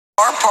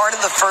Are part of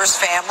the first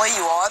family.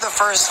 You are the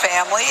first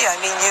family. I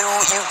mean,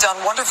 you've done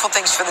wonderful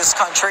things for this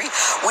country.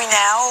 We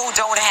now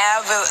don't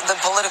have the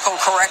political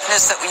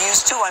correctness that we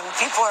used to. I mean,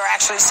 people are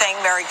actually saying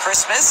Merry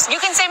Christmas.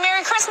 You can say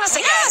Merry Christmas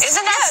again. Yes,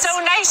 Isn't that so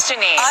nice,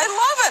 Janine? I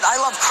love it. I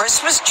love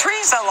Christmas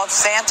trees. I love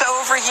Santa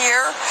over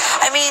here.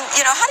 I mean,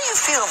 how do you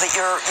feel that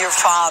your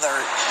father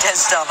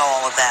has done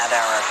all of that,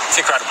 Eric? It's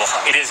incredible.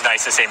 It is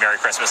nice to say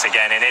Merry Christmas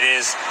again, and it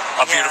is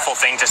a beautiful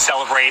thing to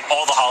celebrate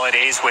all the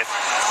holidays with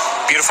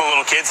beautiful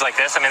little kids like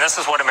this. I mean, this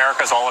is what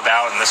America's all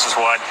about, and this is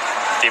what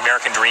the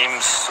American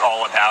dream's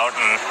all about.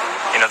 And,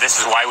 this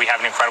is why we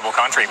have an incredible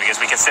country, because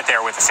we can sit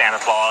there with the Santa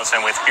Claus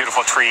and with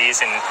beautiful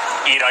trees and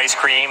eat ice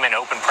cream and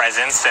open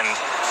presents and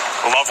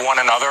love one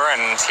another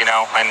and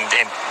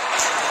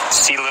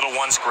see little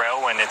ones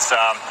grow. And it's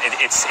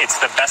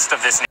the best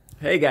of this.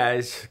 Hey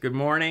guys, good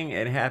morning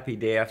and happy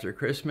day after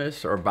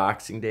Christmas, or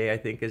Boxing Day, I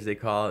think as they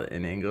call it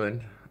in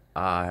England.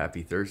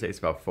 Happy Thursday. It's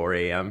about 4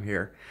 a.m.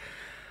 here.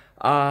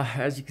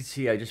 As you can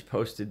see, I just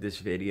posted this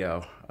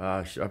video,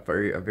 a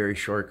very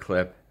short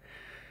clip.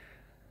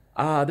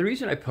 The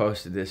reason I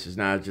posted this is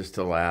not just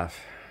to laugh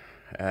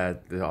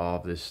at all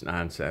of this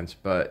nonsense,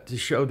 but to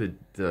show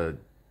the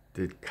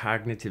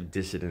cognitive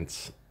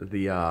dissonance,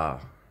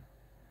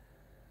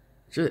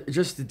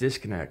 just the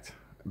disconnect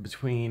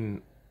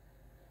between.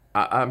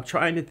 I'm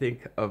trying to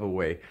think of a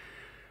way,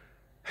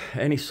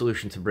 any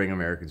solution to bring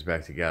Americans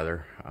back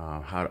together,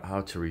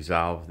 how to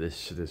resolve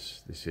this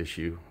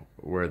issue,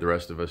 where the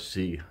rest of us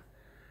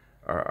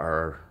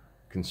are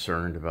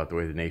concerned about the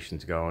way the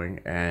nation's going,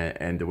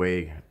 and the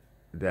way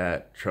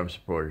that Trump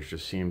supporters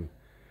just seem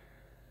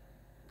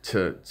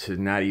to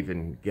not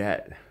even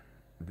get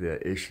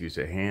the issues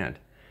at hand.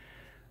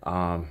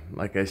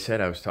 Like I said,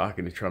 I was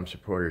talking to Trump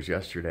supporters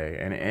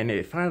yesterday, and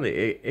it finally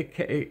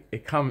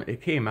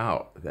it came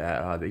out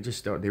that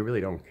they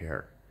really don't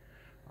care.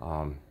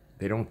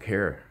 They don't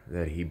care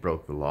that he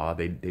broke the law.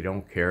 They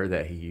don't care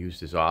that he used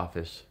his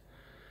office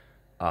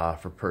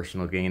for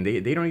personal gain.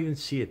 They don't even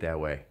see it that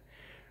way.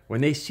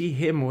 When they see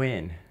him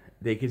win,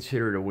 they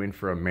consider it a win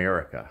for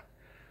America,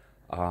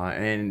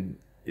 and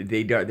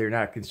they're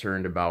not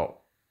concerned about.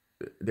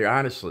 They're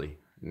honestly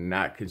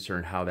not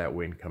concerned how that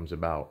win comes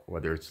about,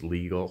 whether it's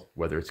legal,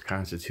 whether it's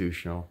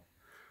constitutional,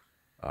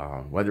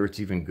 whether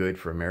it's even good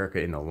for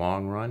America in the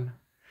long run.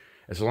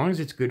 As long as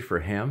it's good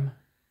for him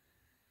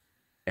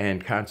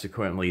and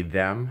consequently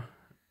them,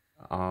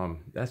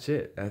 that's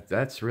it.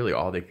 That's really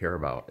all they care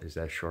about, is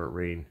that short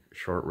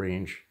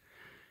range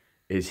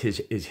is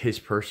his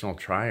personal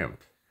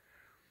triumph.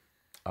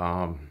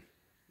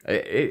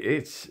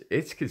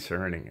 It's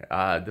concerning.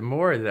 The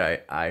more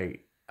that I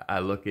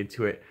look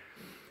into it,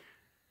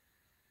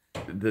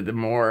 the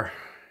more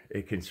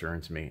it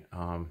concerns me.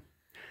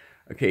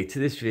 Okay, to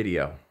this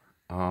video,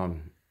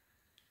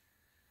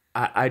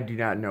 I do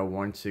not know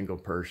one single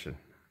person.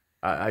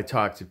 I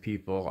talk to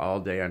people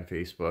all day on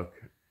Facebook,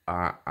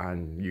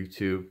 on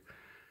YouTube,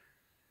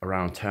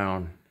 around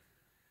town,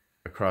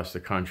 across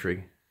the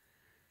country,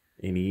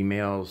 in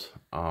emails,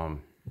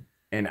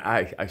 and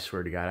I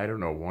swear to God, I don't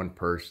know one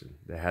person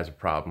that has a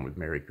problem with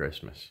Merry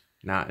Christmas.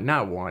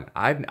 Not one.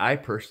 I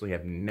personally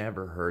have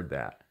never heard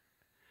that.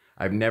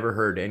 I've never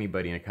heard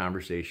anybody in a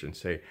conversation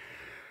say,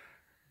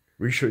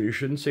 you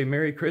shouldn't say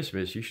Merry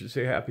Christmas, you should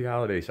say Happy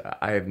Holidays.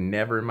 I have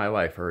never in my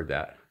life heard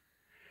that.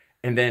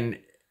 And then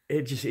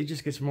it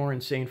just gets more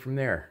insane from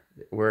there,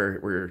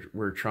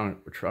 where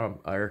Trump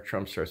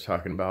starts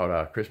talking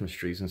about Christmas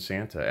trees and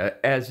Santa,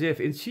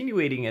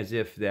 insinuating as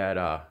if that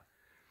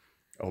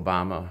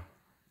Obama,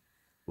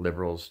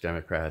 liberals,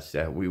 Democrats,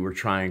 that we were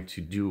trying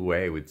to do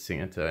away with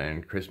Santa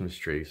and Christmas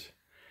trees.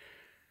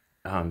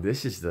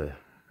 This is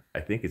I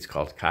think it's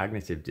called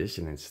cognitive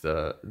dissonance,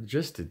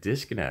 just the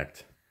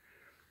disconnect,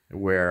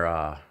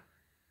 where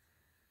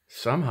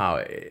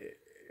somehow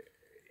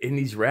in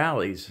these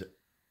rallies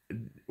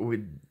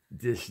with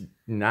this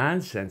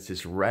nonsense,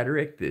 this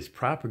rhetoric, this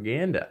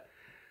propaganda,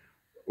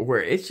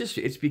 where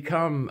it's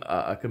become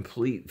a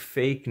complete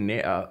fake,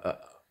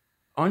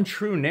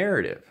 untrue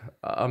narrative,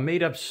 a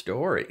made-up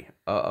story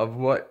of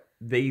what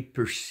they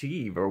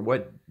perceive or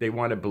what they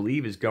want to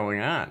believe is going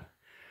on.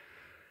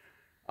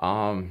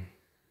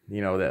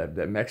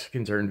 That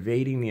Mexicans are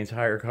invading the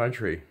entire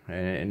country,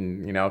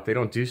 and if they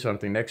don't do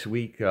something next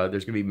week,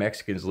 there's going to be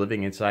Mexicans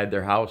living inside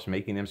their house,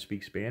 making them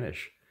speak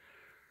Spanish,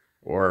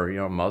 or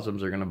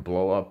Muslims are going to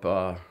blow up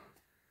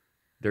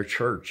their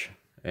church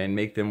and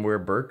make them wear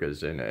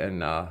burqas and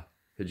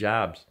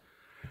hijabs.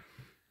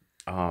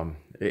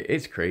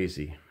 It's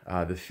crazy.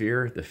 The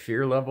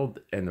fear level,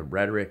 and the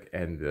rhetoric,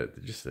 and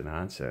just the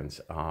nonsense.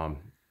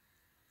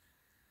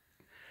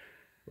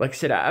 Like I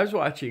said, I was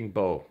watching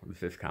Bo, the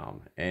Fifth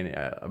Column, and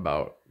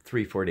about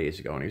 3-4 days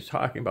ago, and he was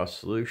talking about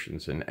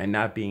solutions and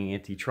not being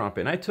anti-Trump,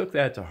 and I took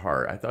that to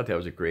heart. I thought that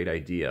was a great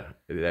idea.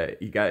 That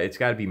it's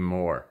got to be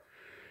more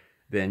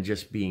than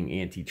just being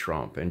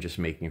anti-Trump and just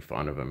making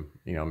fun of him.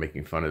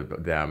 Making fun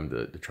of them,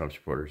 the Trump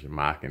supporters, and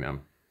mocking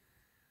them,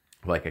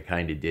 like I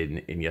kind of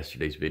did in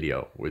yesterday's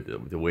video with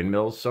the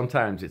windmills.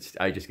 Sometimes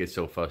I just get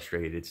so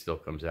frustrated, it still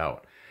comes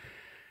out.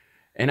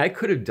 And I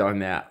could have done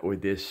that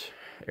with this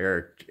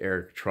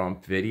Eric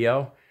Trump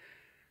video,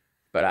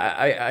 but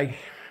I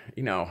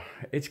you know,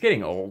 it's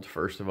getting old,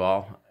 first of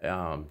all,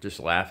 just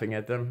laughing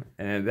at them,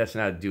 and that's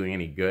not doing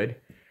any good.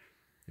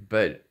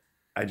 But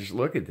I just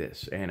look at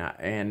this, and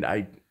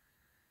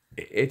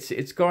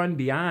it's gone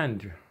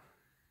beyond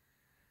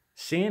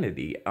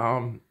sanity.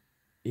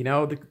 You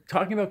know,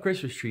 talking about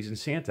Christmas trees and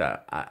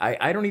Santa,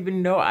 I don't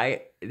even know.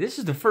 This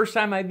is the first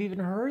time I've even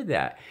heard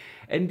that.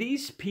 And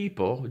these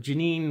people,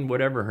 Janine,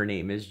 whatever her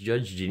name is,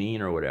 Judge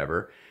Janine or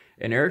whatever,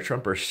 and Eric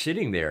Trump are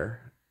sitting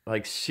there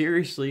like,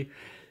 seriously,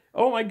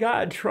 oh my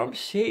God, Trump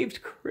saved,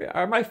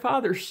 my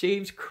father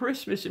saved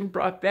Christmas and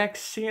brought back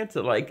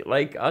Santa, like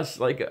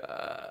us,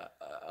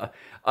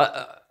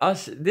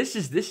 us. This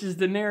is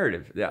the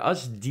narrative that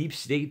us deep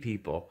state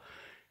people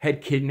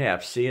had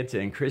kidnapped Santa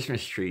and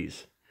Christmas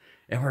trees,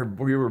 and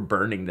we were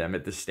burning them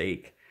at the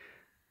stake,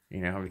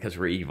 you know, because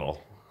we're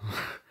evil.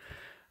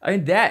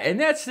 And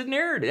that's the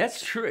narrative.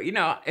 That's true. You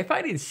know, if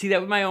I didn't see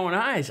that with my own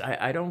eyes,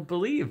 I don't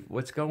believe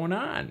what's going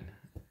on.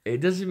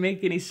 It doesn't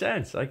make any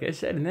sense, like I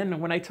said. And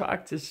then when I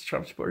talked to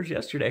Trump supporters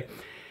yesterday,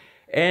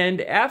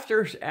 and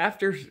after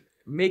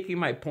making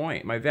my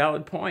point, my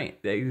valid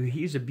point, that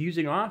he's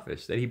abusing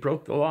office, that he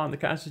broke the law and the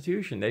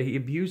Constitution, that he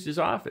abused his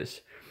office,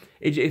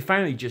 it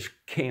finally just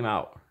came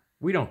out.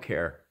 We don't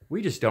care.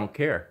 We just don't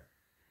care.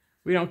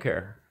 We don't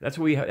care. That's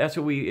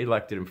what we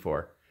elected him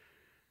for.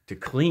 To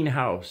clean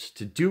house,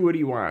 to do what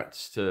he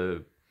wants,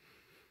 to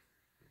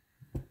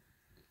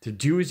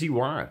do as he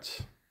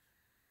wants.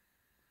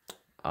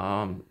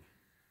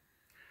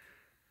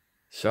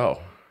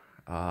 So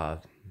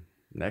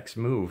next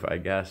move, I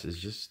guess, is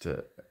just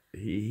to,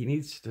 he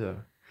needs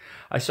to,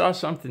 I saw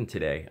something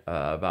today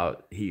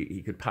about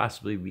he could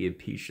possibly be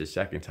impeached a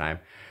second time.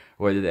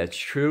 Whether that's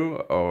true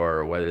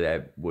or whether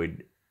that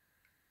would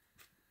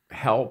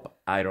help,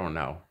 I don't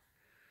know.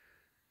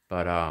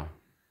 But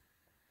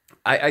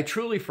I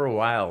truly, for a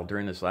while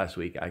during this last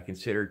week, I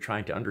considered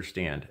trying to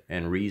understand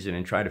and reason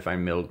and try to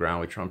find middle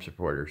ground with Trump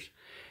supporters.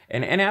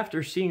 And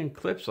after seeing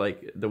clips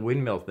like the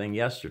windmill thing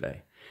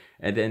yesterday,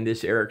 and then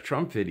this Eric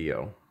Trump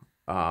video,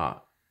 I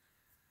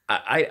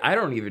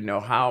don't even know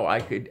how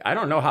I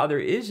don't know how there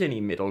is any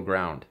middle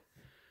ground.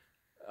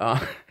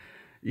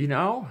 You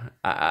know,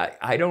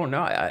 I don't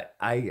know. I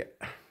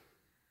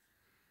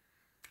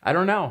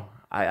don't know.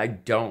 I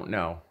don't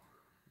know.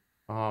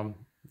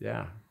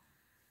 Yeah.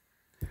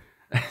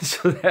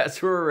 So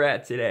that's where we're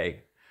at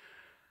today.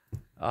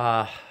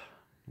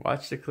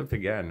 Watch the clip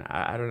again.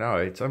 I don't know.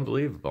 It's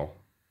unbelievable.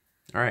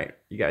 All right.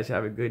 You guys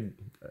have a good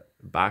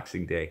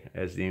Boxing Day,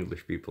 as the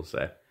English people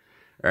say.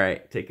 All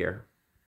right. Take care.